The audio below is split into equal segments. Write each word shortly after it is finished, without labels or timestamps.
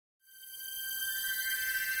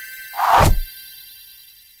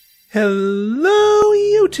Hello,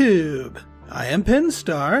 YouTube! I am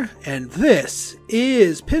Pinstar, and this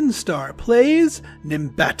is Pinstar Plays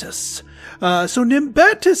Nimbatus. So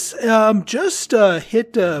Nimbatus just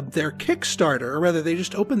hit their Kickstarter, or rather they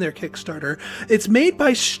just opened their Kickstarter. It's made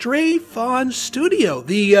by Stray Fawn Studio,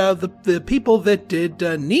 the people that did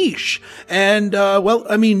Niche. And, well,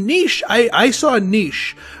 I mean, Niche, I saw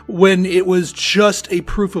Niche when it was just a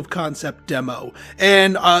proof of concept demo.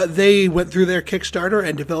 And they went through their Kickstarter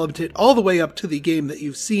and developed it all the way up to the game that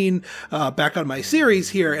you've seen back on my series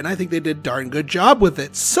here, and I think they did a darn good job with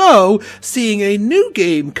it. So, seeing a new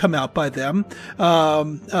game come out by them,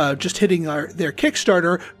 just hitting their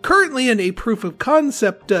Kickstarter, currently in a proof of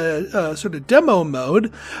concept sort of demo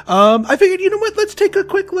mode, I figured, you know what, let's take a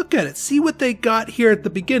quick look at it, see what they got here at the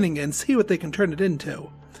beginning, and see what they can turn it into.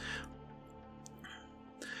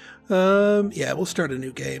 Yeah, we'll start a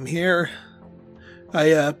new game here.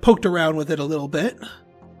 I poked around with it a little bit.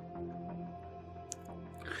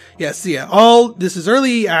 Yes, yeah, this is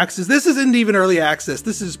early access. This isn't even early access.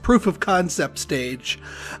 This is proof of concept stage.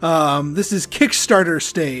 This is Kickstarter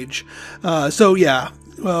stage. So yeah,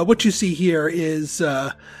 what you see here is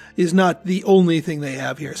not the only thing they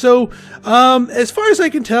have here. So, as far as I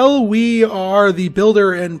can tell, we are the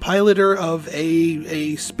builder and piloter of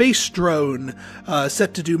a space drone,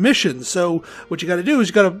 set to do missions. So what you gotta do is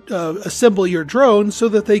you gotta, assemble your drone so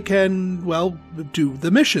that they can, well, do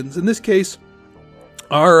the missions. In this case,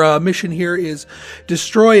 our mission here is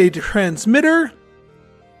destroy a transmitter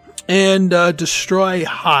and destroy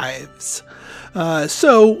hives.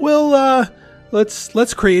 So we'll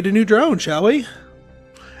let's create a new drone, shall we?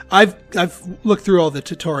 I've looked through all the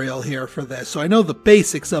tutorial here for this, so I know the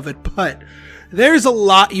basics of it, but there's a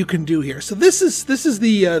lot you can do here. So this is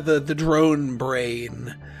the drone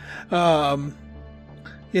brain.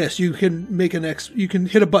 Yes, you can make you can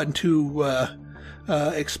hit a button to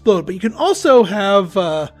explode, but you can also have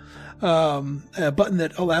a button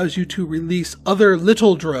that allows you to release other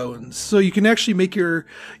little drones. So you can actually make your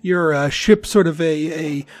ship sort of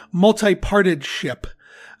a multi-parted ship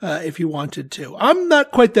if you wanted to. I'm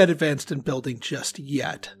not quite that advanced in building just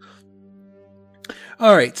yet.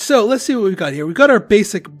 All right, so let's see what we've got here. We've got our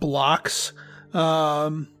basic blocks.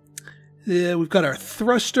 Yeah, we've got our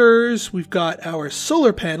thrusters, we've got our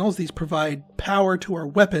solar panels. These provide power to our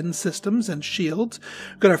weapon systems and shields.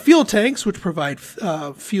 We've got our fuel tanks, which provide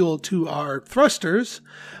fuel to our thrusters.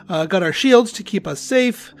 Got our shields to keep us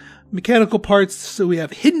safe. Mechanical parts, so we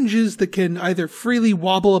have hinges that can either freely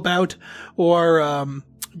wobble about or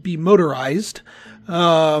be motorized,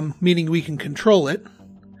 meaning we can control it.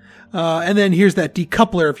 And then here's that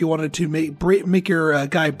decoupler if you wanted to make your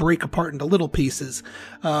guy break apart into little pieces.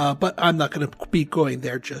 But I'm not going to be going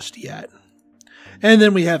there just yet. And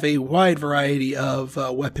then we have a wide variety of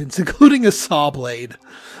weapons, including a saw blade.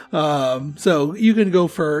 So you can go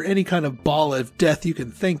for any kind of ball of death you can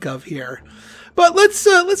think of here. But let's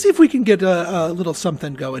see if we can get a little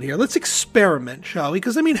something going here. Let's experiment, shall we?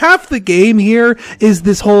 Because, I mean, half the game here is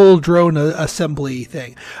this whole drone assembly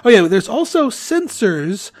thing. Oh, yeah, there's also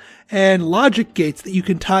sensors and logic gates that you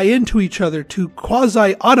can tie into each other to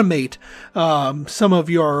quasi-automate some of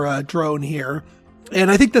your drone here. And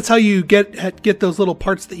I think that's how you get those little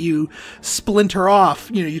parts that you splinter off.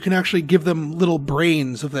 You know, you can actually give them little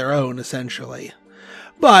brains of their own, essentially.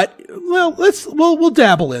 But, well, we'll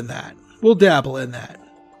dabble in that. We'll dabble in that.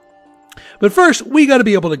 But first, we got to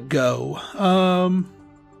be able to go.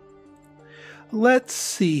 Let's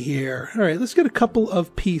see here. All right, let's get a couple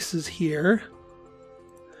of pieces here.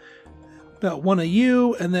 About one of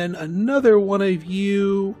you, and then another one of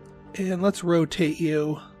you, and let's rotate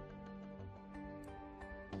you.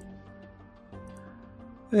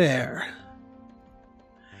 There.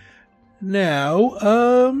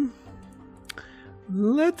 Now,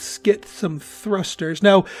 let's get some thrusters.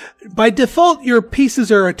 Now, by default, your pieces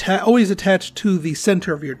are always attached to the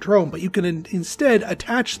center of your drone, but you can instead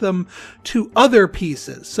attach them to other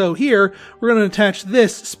pieces. So here, we're going to attach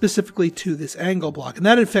this specifically to this angle block, and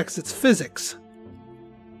that affects its physics.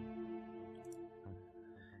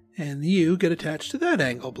 And you get attached to that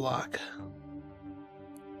angle block.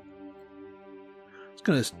 It's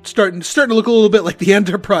going to starting to look a little bit like the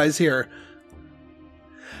Enterprise here.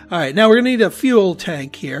 Alright, now we're going to need a fuel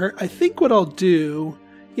tank here. I think what I'll do...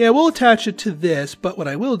 Yeah, we'll attach it to this, but what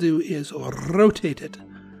I will do is rotate it.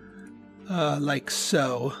 Like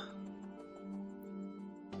so.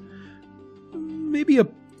 Maybe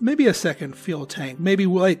a second fuel tank. Maybe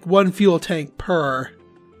like one fuel tank per.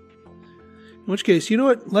 In which case, you know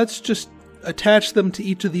what? Let's just attach them to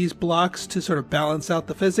each of these blocks to sort of balance out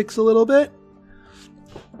the physics a little bit.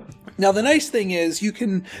 Now, the nice thing is you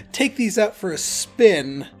can take these out for a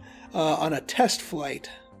spin on a test flight.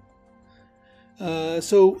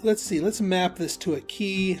 So let's see. Let's map this to a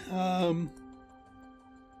key.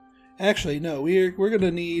 Actually, no. We're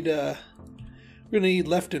gonna need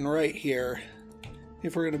left and right here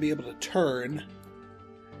if we're gonna be able to turn.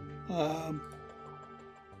 All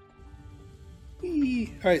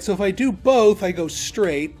right. So if I do both, I go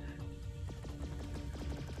straight.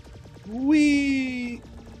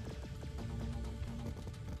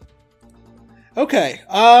 Okay.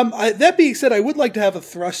 That being said, I would like to have a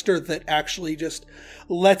thruster that actually just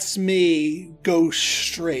lets me go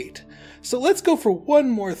straight. So let's go for one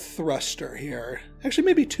more thruster here. Actually,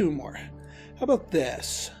 maybe two more. How about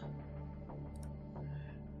this?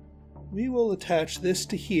 We will attach this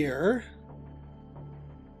to here.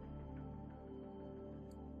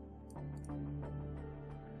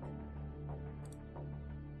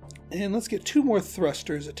 And let's get two more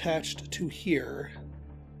thrusters attached to here.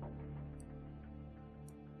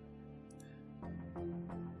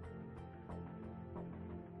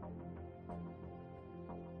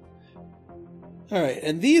 All right,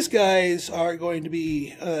 and these guys are going to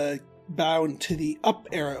be bound to the up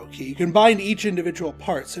arrow key. You can bind each individual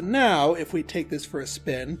part. So now, if we take this for a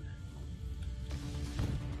spin,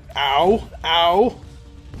 ow, ow.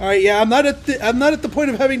 All right, yeah, I'm not at the point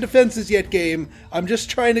of having defenses yet, game. I'm just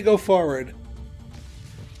trying to go forward.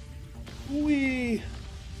 Whee.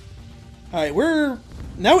 All right,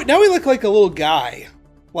 now we look like a little guy,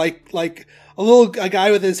 like a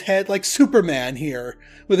guy with his head like Superman here,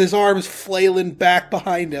 with his arms flailing back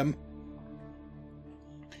behind him.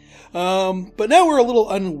 But now we're a little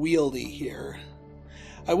unwieldy here.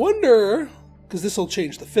 I wonder, because this will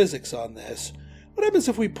change the physics on this, what happens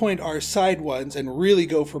if we point our side ones and really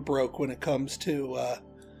go for broke when it comes to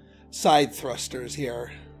side thrusters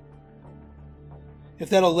here? If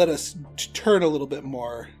that'll let us turn a little bit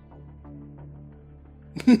more.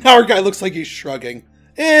 Now our guy looks like he's shrugging.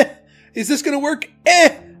 Is this going to work?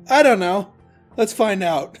 I don't know. Let's find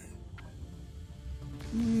out.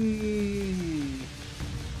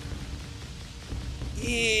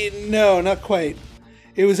 No, not quite.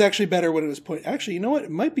 It was actually better when it was pointed. Actually, you know what?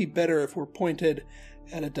 It might be better if we're pointed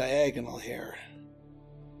at a diagonal here.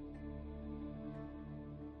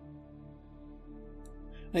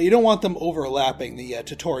 Now, you don't want them overlapping. The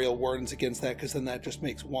tutorial warns against that because then that just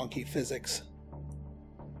makes wonky physics.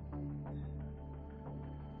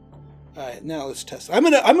 All right, now let's test. I'm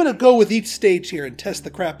gonna go with each stage here and test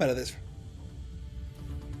the crap out of this.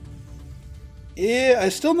 Yeah,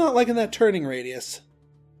 I'm still not liking that turning radius.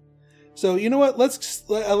 So you know what?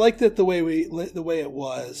 I liked it the way it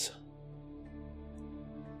was.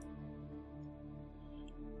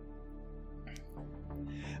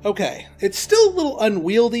 Okay, it's still a little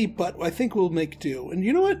unwieldy, but I think we'll make do. And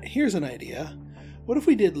you know what? Here's an idea. What if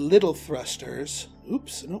we did little thrusters?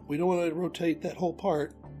 Oops, nope, we don't want to rotate that whole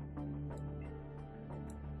part.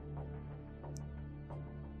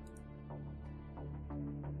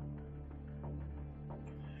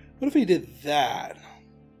 What if we did that?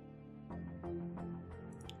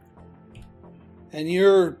 And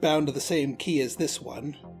you're bound to the same key as this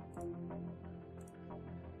one.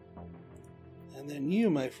 And then you,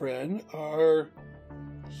 my friend, are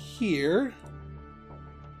here.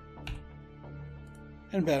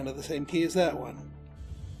 And bound to the same key as that one.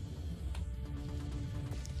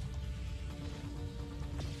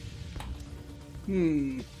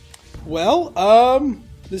 Well,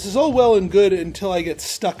 this is all well and good until I get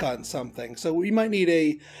stuck on something. So we might need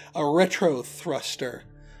a retro thruster.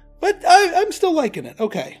 But I'm still liking it.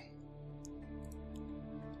 Okay.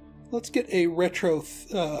 Let's get a retro,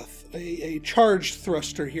 a charged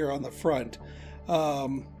thruster here on the front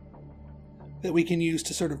that we can use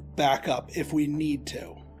to sort of back up if we need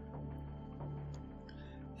to.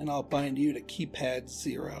 And I'll bind you to keypad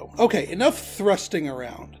 0. Okay, enough thrusting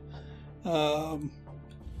around. All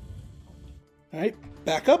right,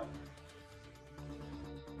 back up.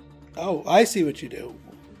 Oh, I see what you do.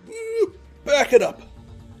 Back it up.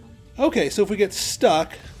 Okay, so if we get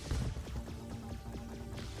stuck...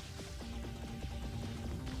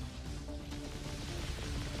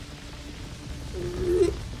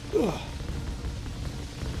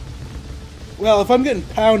 Well, if I'm getting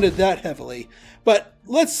pounded that heavily... But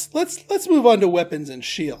let's move on to weapons and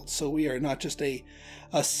shields, so we are not just a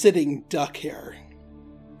sitting duck here.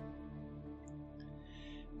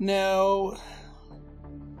 Now...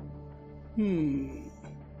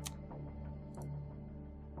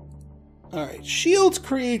 Alright, shields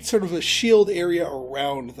create sort of a shield area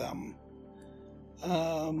around them.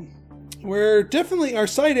 We're definitely, our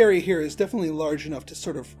side area here is definitely large enough to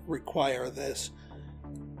sort of require this.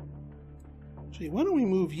 Actually, why don't we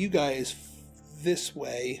move you guys this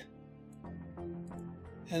way?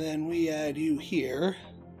 And then we add you here.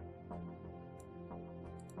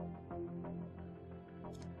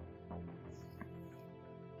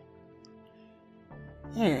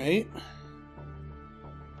 Alright.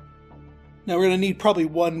 Now we're going to need probably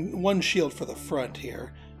one shield for the front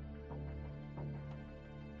here.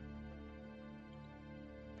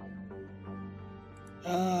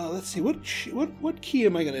 Let's see, what key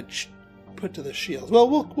am I going to put to the shields? Well,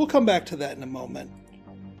 we'll come back to that in a moment.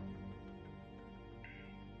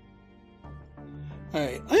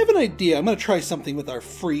 Alright, I have an idea. I'm going to try something with our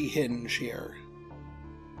free hinge here.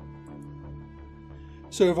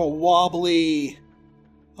 Sort of a wobbly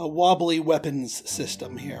weapons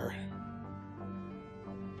system here.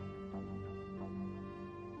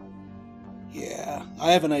 Yeah,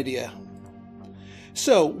 I have an idea.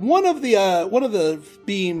 So one of the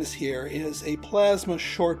beams here is a plasma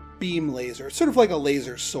short beam laser, sort of like a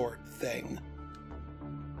laser sword thing.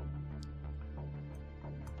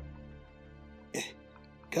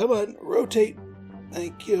 Come on, rotate.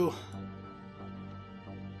 Thank you.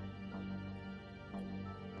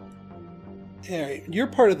 Alright, you're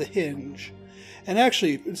part of the hinge. And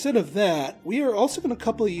actually, instead of that, we are also going to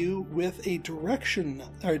couple you with a direction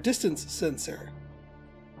or distance sensor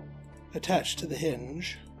attached to the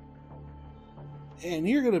hinge. And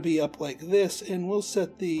you're going to be up like this, and we'll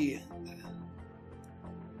set the...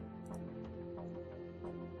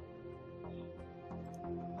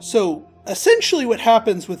 So, essentially what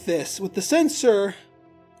happens with this, with the sensor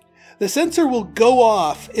will go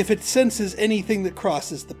off if it senses anything that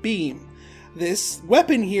crosses the beam. This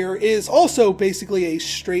weapon here is also basically a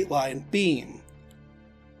straight line beam.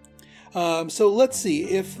 So let's see,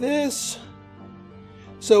 if this...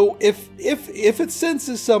 So if it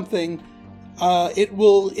senses something, it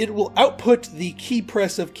will output the key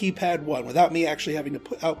press of keypad 1 without me actually having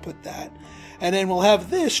to output that. And then we'll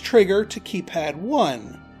have this trigger to keypad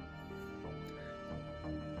 1.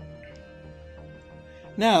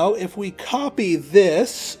 Now, if we copy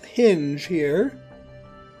this hinge here,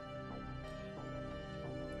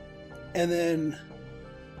 and then,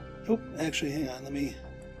 oh, actually, hang on, and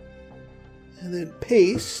then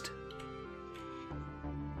paste,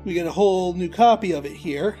 we get a whole new copy of it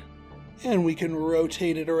here, and we can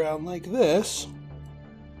rotate it around like this.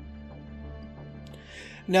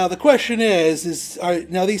 Now the question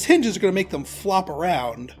now these hinges are going to make them flop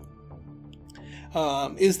around.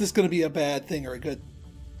 Is this going to be a bad thing or a good?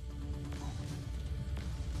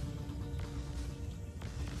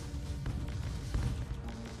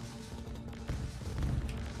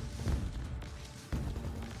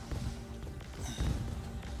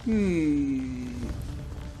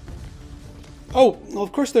 Oh, well,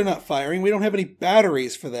 of course they're not firing. We don't have any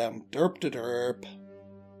batteries for them. Derp to derp.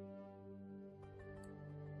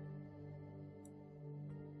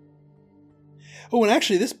 Oh, and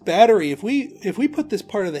actually this battery, if we put this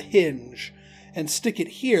part of the hinge and stick it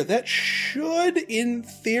here, that should, in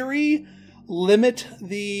theory, limit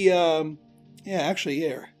the, yeah, actually,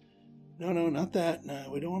 here. No, not that. No,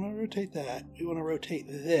 we don't want to rotate that. We want to rotate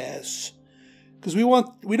this. Because we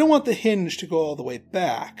don't want the hinge to go all the way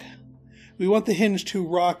back. We want the hinge to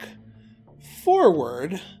rock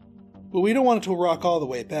forward, but we don't want it to rock all the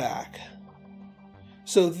way back.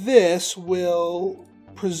 So this will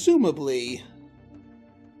presumably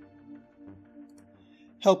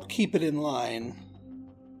help keep it in line.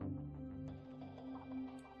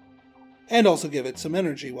 And also give it some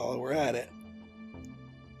energy while we're at it.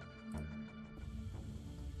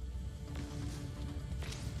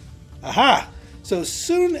 Aha! So as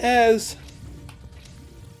soon as...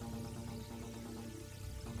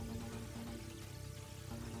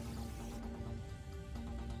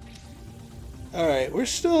 Alright, we're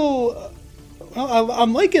still... well,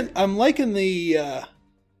 I'm liking the...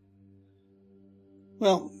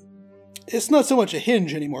 well, it's not so much a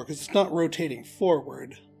hinge anymore because it's not rotating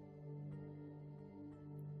forward.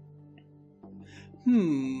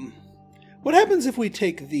 What happens if we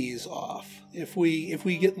take these off? If we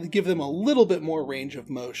give them a little bit more range of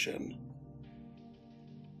motion?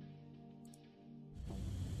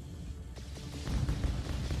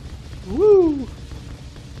 Woo!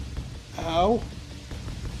 Ow.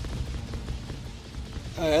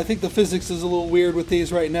 I think the physics is a little weird with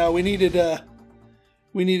these right now. We need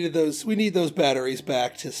those batteries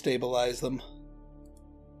back to stabilize them.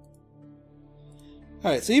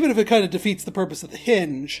 Alright, so even if it kind of defeats the purpose of the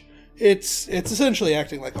hinge, it's essentially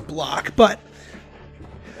acting like a block, but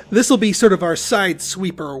this will be sort of our side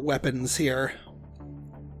sweeper weapons here.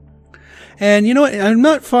 And you know what? I'm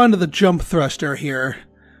not fond of the jump thruster here.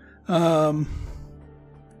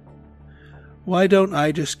 Why don't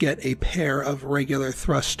I just get a pair of regular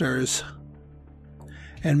thrusters?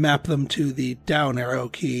 and map them to the down arrow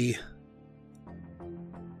key.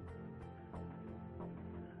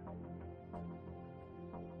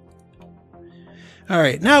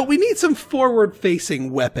 Alright, now we need some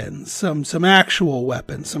forward-facing weapons, some actual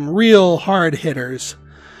weapons, some real hard hitters.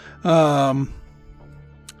 Some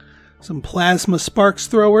plasma sparks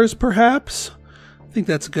throwers, perhaps? I think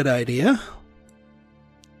that's a good idea.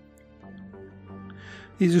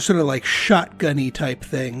 These are sort of like shotgun-y type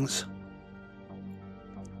things.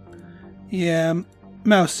 Yeah,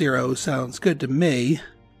 Mouse Zero sounds good to me.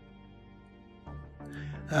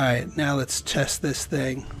 Alright, now let's test this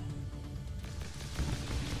thing.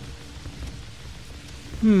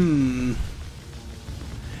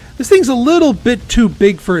 This thing's a little bit too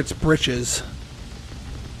big for its britches.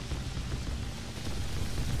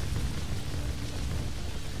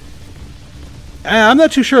 I'm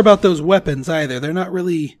not too sure about those weapons either. They're not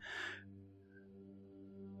really...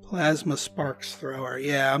 Plasma sparks thrower.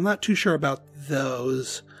 Yeah, I'm not too sure about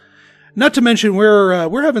those. Not to mention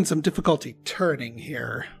we're having some difficulty turning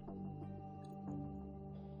here.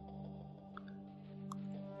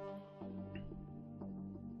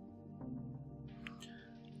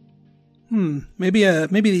 Maybe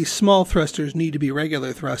these small thrusters need to be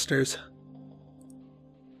regular thrusters.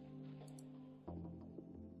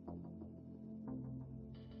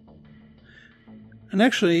 And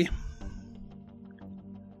actually,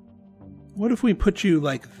 what if we put you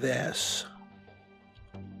like this?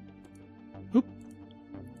 Oop.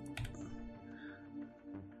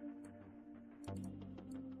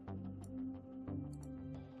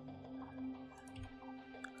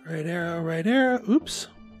 Right arrow, right arrow. Oops.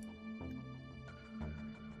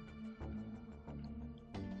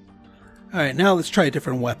 Alright, now let's try a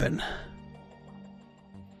different weapon.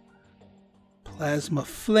 Plasma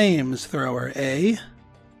flames thrower A.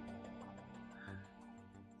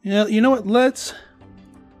 Yeah, you know what? Let's...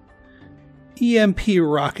 EMP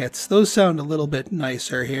rockets. Those sound a little bit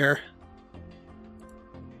nicer here.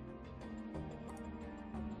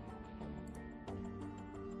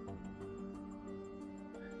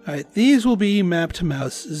 Alright, these will be mapped to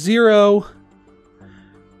Mouse Zero.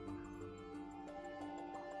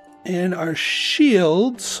 And our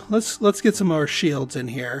shields, let's get some more shields in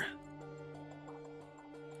here.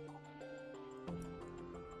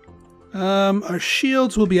 Our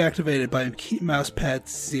shields will be activated by mousepad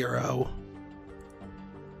 0.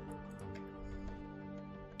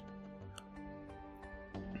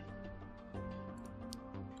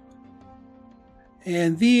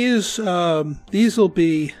 And these will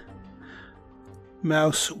be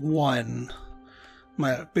mouse 1.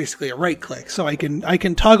 Basically a right click, so I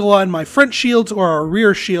can toggle on my front shields or our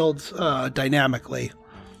rear shields dynamically.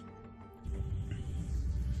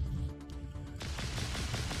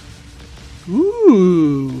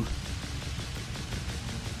 Ooh.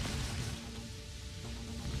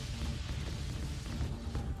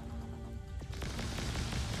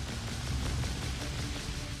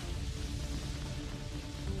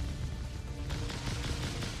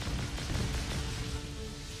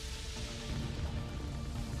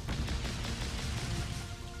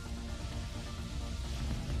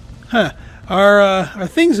 Huh. Our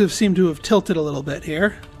things have seemed to have tilted a little bit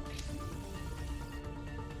here.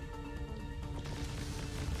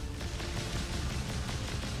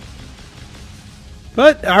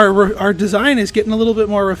 But our design is getting a little bit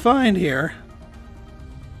more refined here.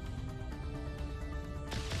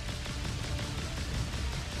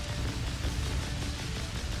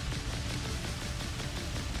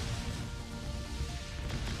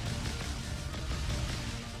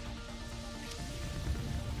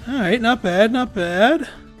 Alright, not bad, not bad.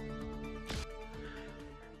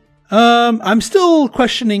 I'm still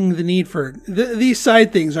questioning the need for... these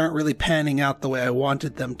side things aren't really panning out the way I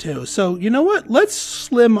wanted them to. So, you know what? Let's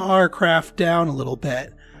slim our craft down a little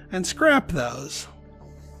bit and scrap those.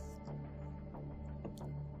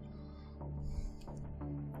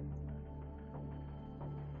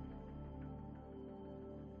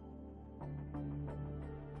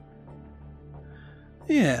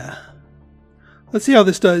 Yeah. Let's see how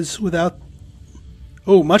this does without...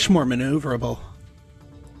 Oh, much more maneuverable.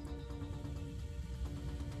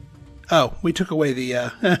 Oh, we took away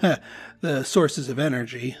the the sources of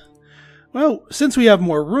energy. Well, since we have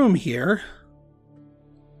more room here,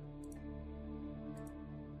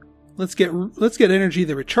 let's get energy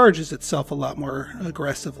that recharges itself a lot more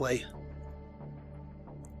aggressively.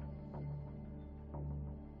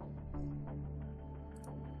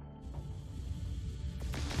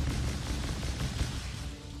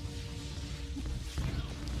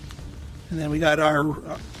 And then we got our...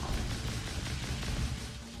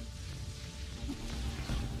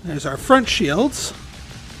 there's our front shields.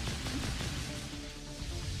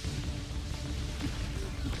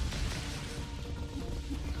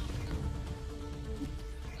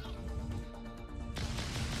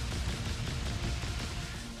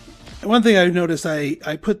 One thing I've noticed, I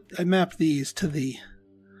mapped these to the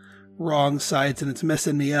wrong sides and it's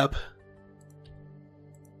messing me up.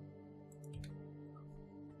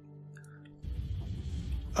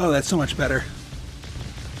 Oh, that's so much better.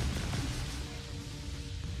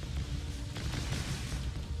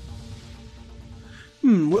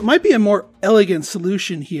 What might be a more elegant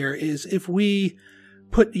solution here is if we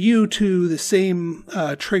put you to the same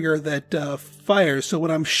trigger that fires. So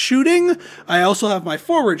when I'm shooting, I also have my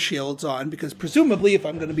forward shields on, because presumably if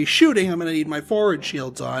I'm going to be shooting, I'm going to need my forward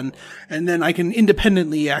shields on, and then I can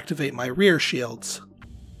independently activate my rear shields.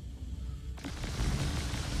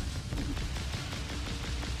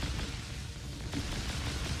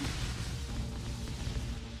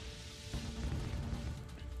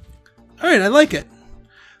 Alright, I like it.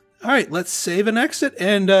 Alright, let's save and exit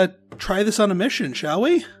and try this on a mission, shall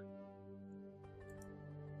we?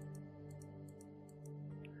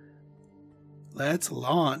 Let's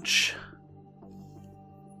launch.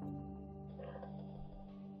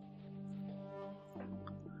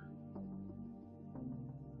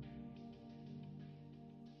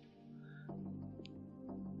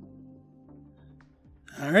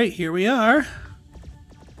 Alright, here we are.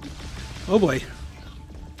 Oh boy.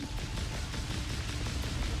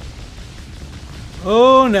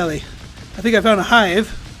 Oh, Nelly. I think I found a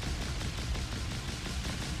hive.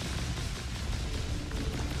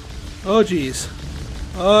 Oh, geez.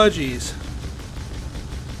 Oh, geez.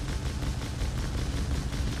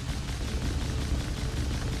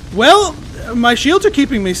 Well, my shields are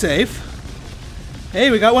keeping me safe.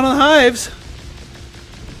 Hey, we got one of the hives.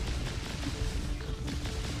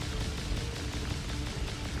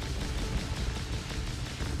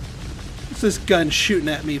 What's this gun shooting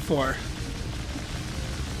at me for?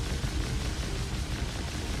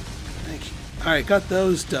 Alright, got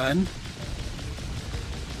those done.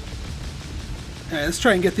 Alright, let's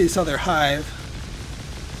try and get this other hive.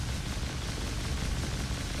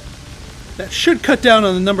 That should cut down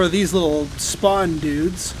on the number of these little spawn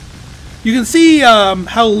dudes. You can see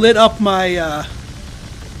how lit up my...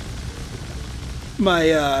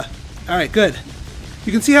 Alright, good.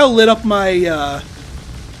 You can see how lit up my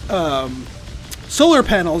solar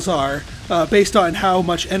panels are based on how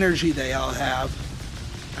much energy they all have.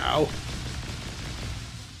 Ow.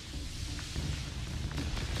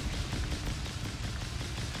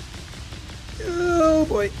 Oh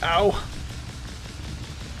boy, ow.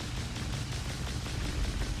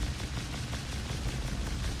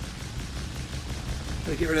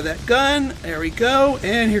 Gotta get rid of that gun. There we go.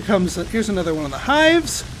 And here's another one of the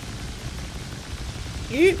hives.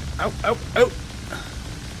 Eat. Ow, ow, ow.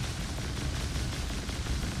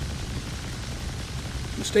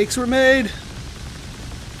 Mistakes were made.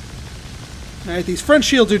 Alright, these front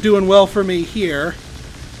shields are doing well for me here.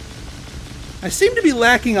 I seem to be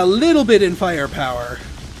lacking a little bit in firepower.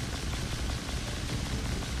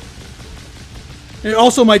 It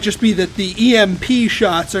also might just be that the EMP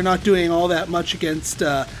shots are not doing all that much against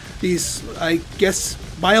these, I guess,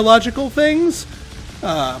 biological things.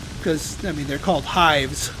 Because, I mean, they're called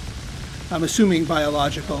hives. I'm assuming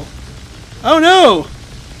biological. Oh no!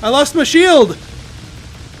 I lost my shield!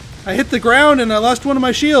 I hit the ground and I lost one of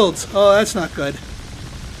my shields. Oh, that's not good.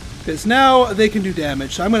 Because now they can do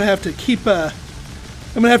damage. So I'm gonna have to keep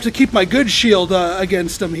my good shield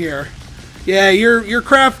against them here. Yeah, your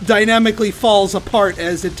craft dynamically falls apart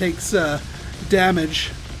as it takes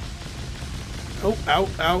damage. Oh, ow,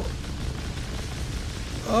 ow.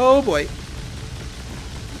 Oh boy.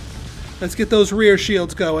 Let's get those rear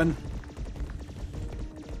shields going.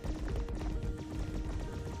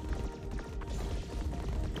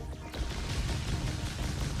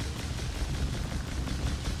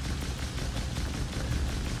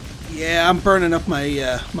 Yeah, I'm burning up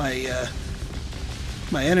my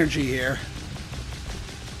my energy here.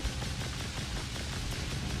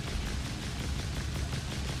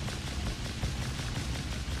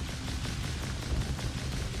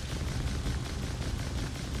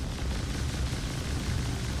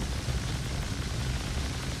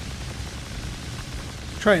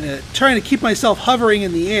 Trying to keep myself hovering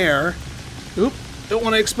in the air. Oop, don't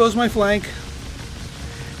want to expose my flank.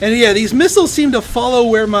 And yeah, these missiles seem to follow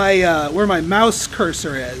where my mouse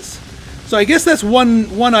cursor is. So I guess that's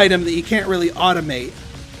one item that you can't really automate.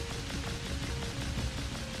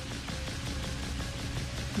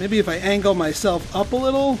 Maybe if I angle myself up a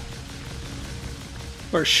little,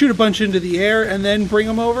 or shoot a bunch into the air and then bring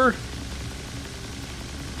them over.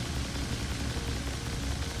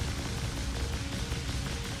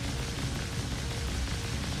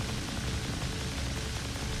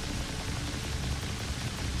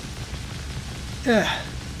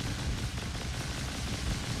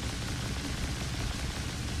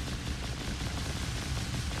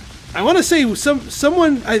 I want to say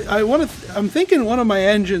someone. I'm thinking one of my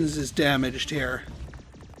engines is damaged here.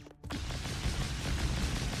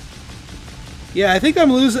 Yeah, I think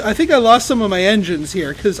I'm losing. I think I lost some of my engines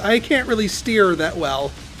here because I can't really steer that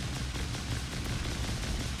well.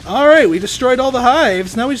 All right, we destroyed all the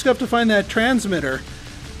hives. Now we just have to find that transmitter.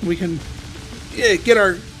 We can get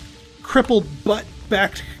our crippled butt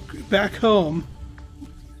back home.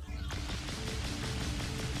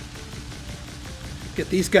 Get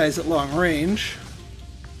these guys at long range.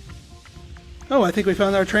 Oh, I think we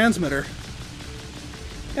found our transmitter.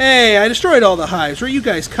 Hey, I destroyed all the hives. Where are you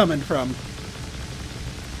guys coming from?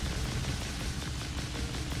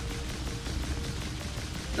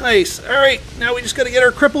 Nice. Alright, now we just gotta get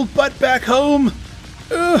our crippled butt back home.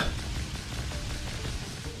 Ugh.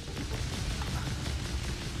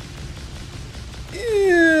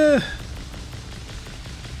 Yeah.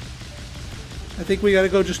 I think we gotta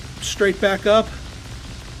go just straight back up.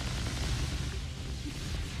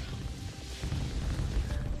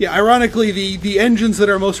 Yeah, ironically, the engines that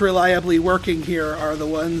are most reliably working here are the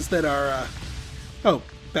ones that are... Oh,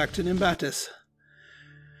 back to Nimbatus.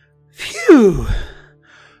 Phew!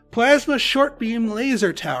 Plasma short beam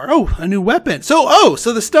laser tower. Oh, a new weapon. So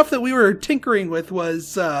the stuff that we were tinkering with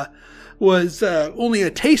was only a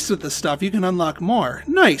taste of the stuff. You can unlock more.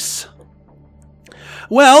 Nice.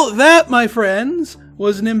 Well, that, my friends,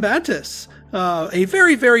 was Nimbatus. A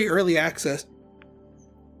very, very early access.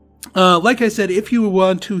 Like I said, if you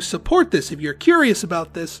want to support this, if you're curious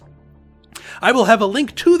about this, I will have a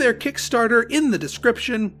link to their Kickstarter in the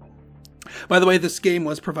description. By the way, this game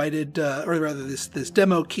was provided, or rather this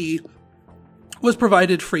demo key was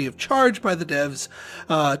provided free of charge by the devs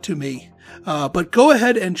to me. But go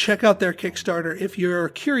ahead and check out their Kickstarter if you're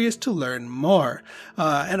curious to learn more.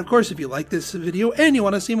 And of course, if you like this video and you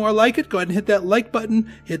want to see more like it, go ahead and hit that like button,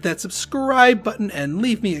 hit that subscribe button, and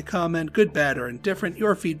leave me a comment, good, bad, or indifferent.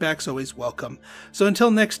 Your feedback's always welcome. So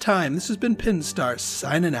until next time, this has been Pinstar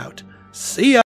signing out. See ya!